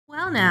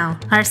now.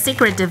 Our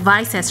secret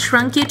device has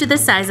shrunk you to the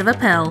size of a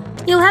pill.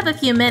 You'll have a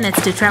few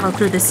minutes to travel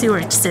through the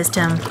sewerage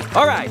system.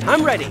 Alright,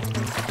 I'm ready.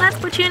 Let's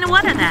put you in the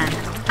water then.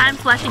 I'm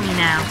flushing you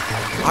now.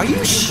 Are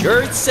you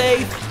sure it's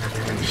safe?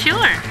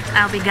 Sure,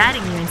 I'll be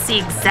guiding you and see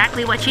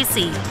exactly what you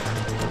see.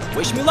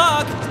 Wish me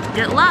luck.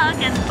 Good luck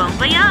and bon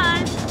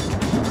voyage!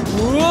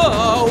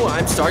 Whoa,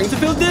 I'm starting to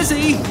feel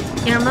dizzy.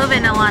 You're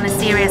moving along a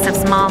series of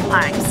small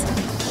pipes.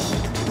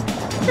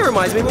 It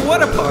reminds me of a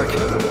water park.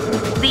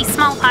 These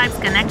small pipes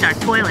connect our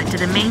toilet to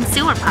the main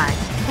sewer pipe.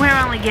 We're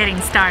only getting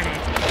started.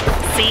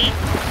 See?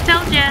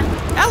 Told ya.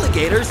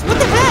 Alligators? What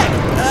the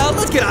heck?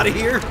 Let's get out of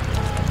here.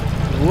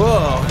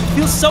 Whoa, it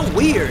feels so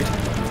weird.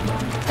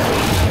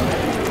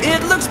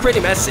 It looks pretty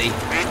messy.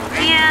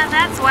 Yeah,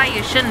 that's why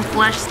you shouldn't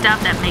flush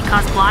stuff that may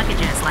cause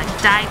blockages like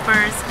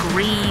diapers,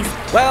 grease.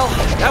 Well,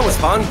 that was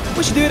fun.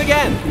 We should do it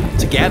again.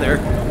 Together.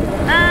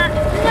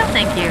 No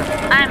thank you.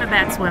 I'm a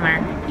bad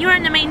swimmer. You're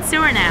in the main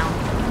sewer now.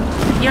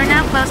 You're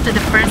now close to the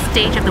first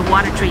stage of the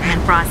water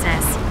treatment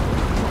process.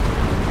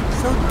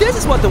 So this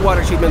is what the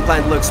water treatment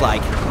plant looks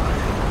like.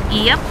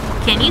 Yep.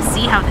 Can you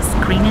see how the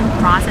screening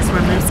process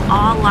removes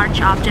all large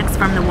objects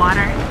from the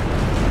water?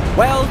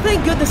 Well,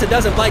 thank goodness it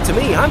doesn't apply to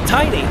me. I'm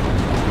tiny.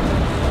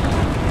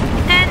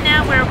 And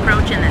now we're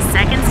approaching the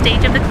second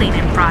stage of the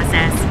cleaning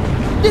process.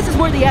 This is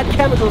where they add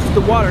chemicals to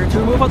the water to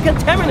remove all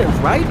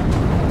contaminants, right?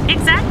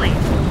 Exactly.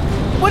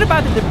 What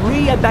about the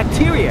debris and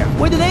bacteria?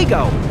 Where do they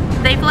go?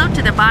 They float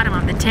to the bottom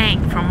of the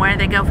tank, from where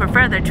they go for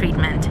further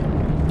treatment.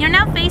 You're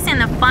now facing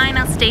the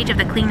final stage of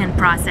the cleaning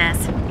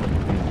process.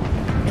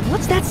 And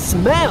what's that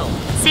smell?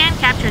 Sand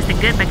captures the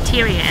good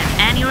bacteria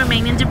and any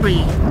remaining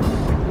debris.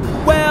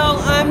 Well,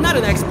 I'm not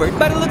an expert,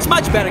 but it looks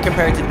much better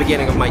compared to the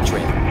beginning of my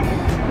trip.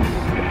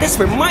 This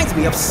reminds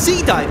me of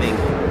sea diving.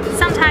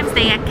 Sometimes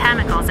they add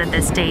chemicals at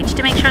this stage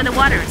to make sure the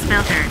water is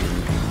filtered.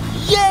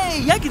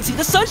 Yay! I can see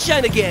the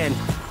sunshine again!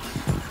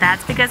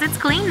 That's because it's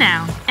clean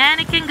now, and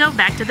it can go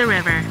back to the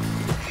river.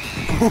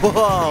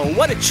 Whoa,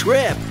 what a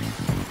trip!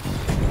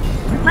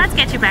 Let's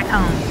get you back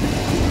home.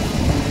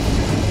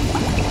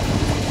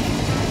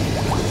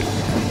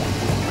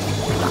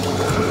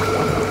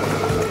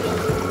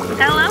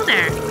 Hello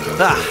there.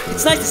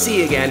 It's nice to see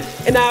you again.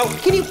 And now,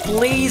 can you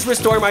please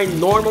restore my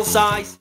normal size?